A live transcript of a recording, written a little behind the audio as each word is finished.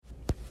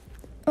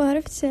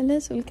وعرفت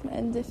علاش، ولكن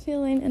عندي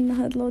feeling ان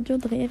هاد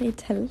الوجود غير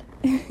يتهل.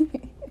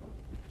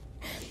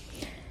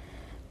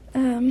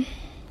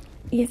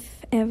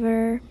 if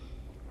ever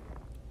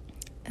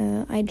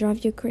I drive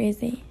you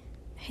crazy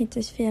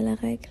حيتاش فيها لا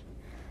غاكل،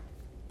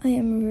 I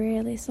am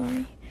really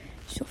sorry.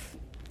 شوف،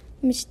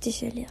 مش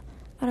تشتيش عليا،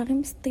 راه غير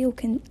مسطي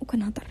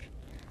وكنهضر،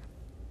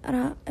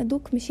 راه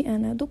دوك ماشي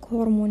انا، دوك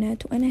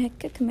هرمونات، وانا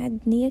هكاك مع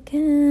الدنيا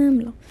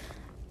كامله.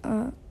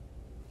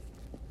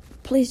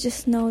 please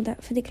just know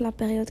that في ديك لا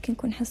بيريود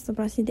كنكون حاسه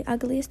براسي the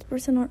ugliest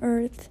person on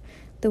earth,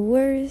 the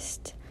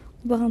worst،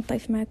 وباغا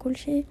نطيف مع كل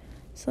شيء.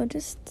 so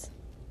just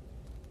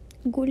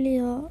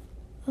قولي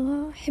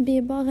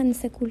حبيبه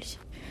غنسى كل شيء،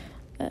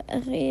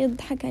 غير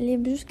ضحك عليه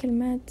بجوج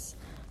كلمات،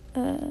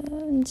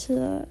 انت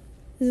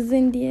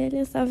الزين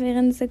ديالي صافي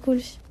غنسى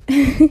كل شيء.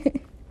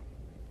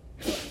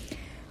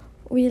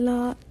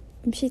 وإلا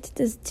مشيت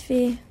تزت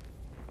فيه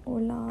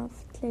ولا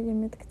فت لي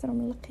ليميت اكثر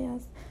من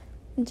القياس،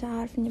 انت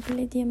عارفني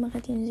بلي ديما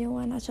غادي نجي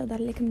وانا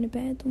نعتذر لك من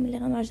بعد، وملي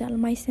غنرجع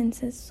لماي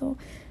سينسز سو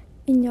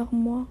انيغ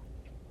موا،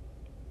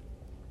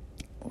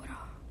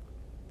 وراه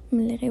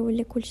ملي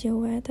غيولي كلشي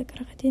هو هذاك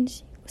راه غادي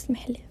نجي،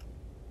 واسمح لي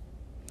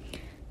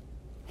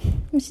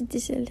مش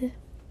ديش عليه.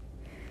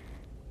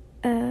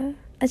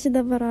 اجي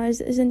دابا راه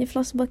جاني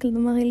فلاش باك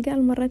لدماغي كاع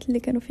المرات اللي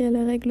كانوا فيها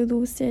لا ريغل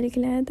ودوزت عليك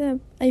العذاب.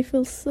 I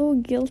feel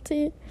so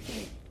guilty.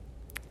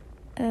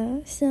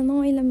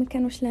 سينو الا ما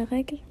كانوش لا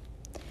ريغل،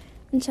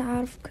 انت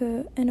عارف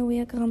ك انا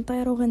وياك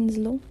غنطيرو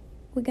وغنزلو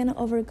we gonna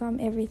overcome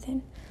everything.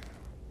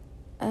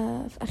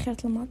 في اخره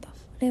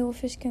المطاف غير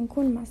فاش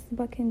كنكون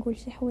معصبه كنقول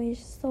شي حوايج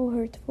so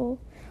hurtful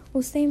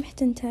وسيم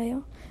حتى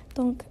نتايا،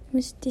 دونك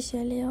ما تديش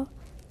عليا.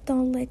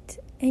 don't let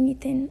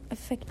anything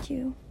affect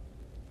you.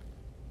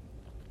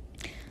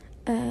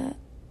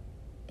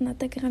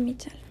 نعطيك غير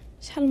مثال،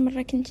 شحال من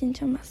مره كنتي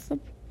انت معصب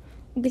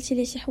وقلتي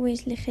لي شي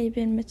حوايج اللي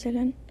خايبين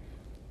مثلا،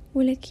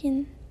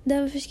 ولكن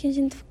دابا فاش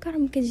كنجي نتفكر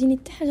ما كتجيني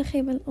حتى حاجه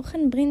خايبه، واخا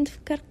نبغي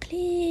نتفكر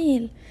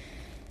قليل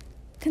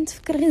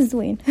كنتفكر غير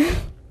زوين.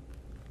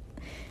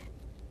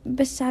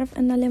 باش تعرف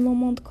ان لي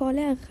مومون دو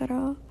كولير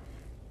راه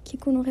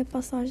كيكونوا غير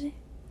باساجي،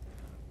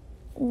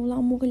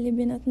 والامور اللي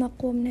بيناتنا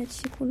قوه من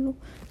هادشي كله.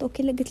 دونك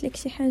الا قلت لك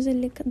شي حاجه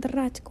اللي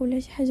ضراتك ولا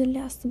شي حاجه اللي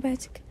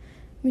عصباتك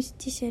ما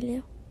تديش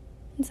عليها،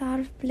 انت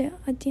عارف بلي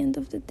at the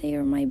end of the day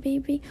you're my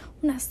baby،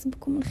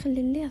 ونعصبك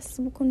ونخلي اللي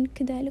يعصبك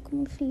ونكد عليك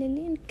ونخلي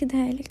اللي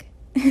نكدها لك.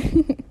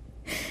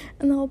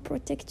 and I'll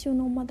protect you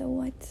no matter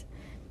what.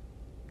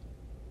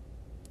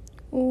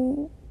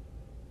 و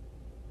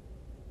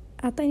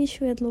اعطيني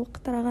شويه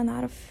الوقت راه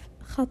غنعرف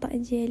خطأ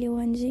ديالي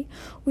وانجي،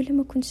 ولا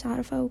ما كنتش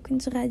عارفه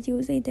وكنت غادي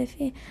وزايده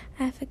فيه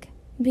عافاك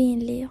بين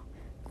ليا،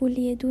 قول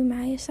لي دوي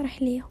معايا،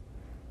 شرح ليا،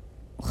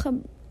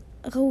 وخب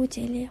غوت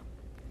عليا.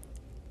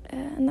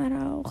 انا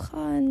راه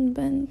واخا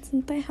نبان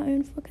نطيحه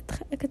اون فوا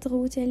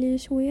كتغوت عليا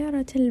شويه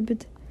راه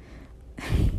تلبد.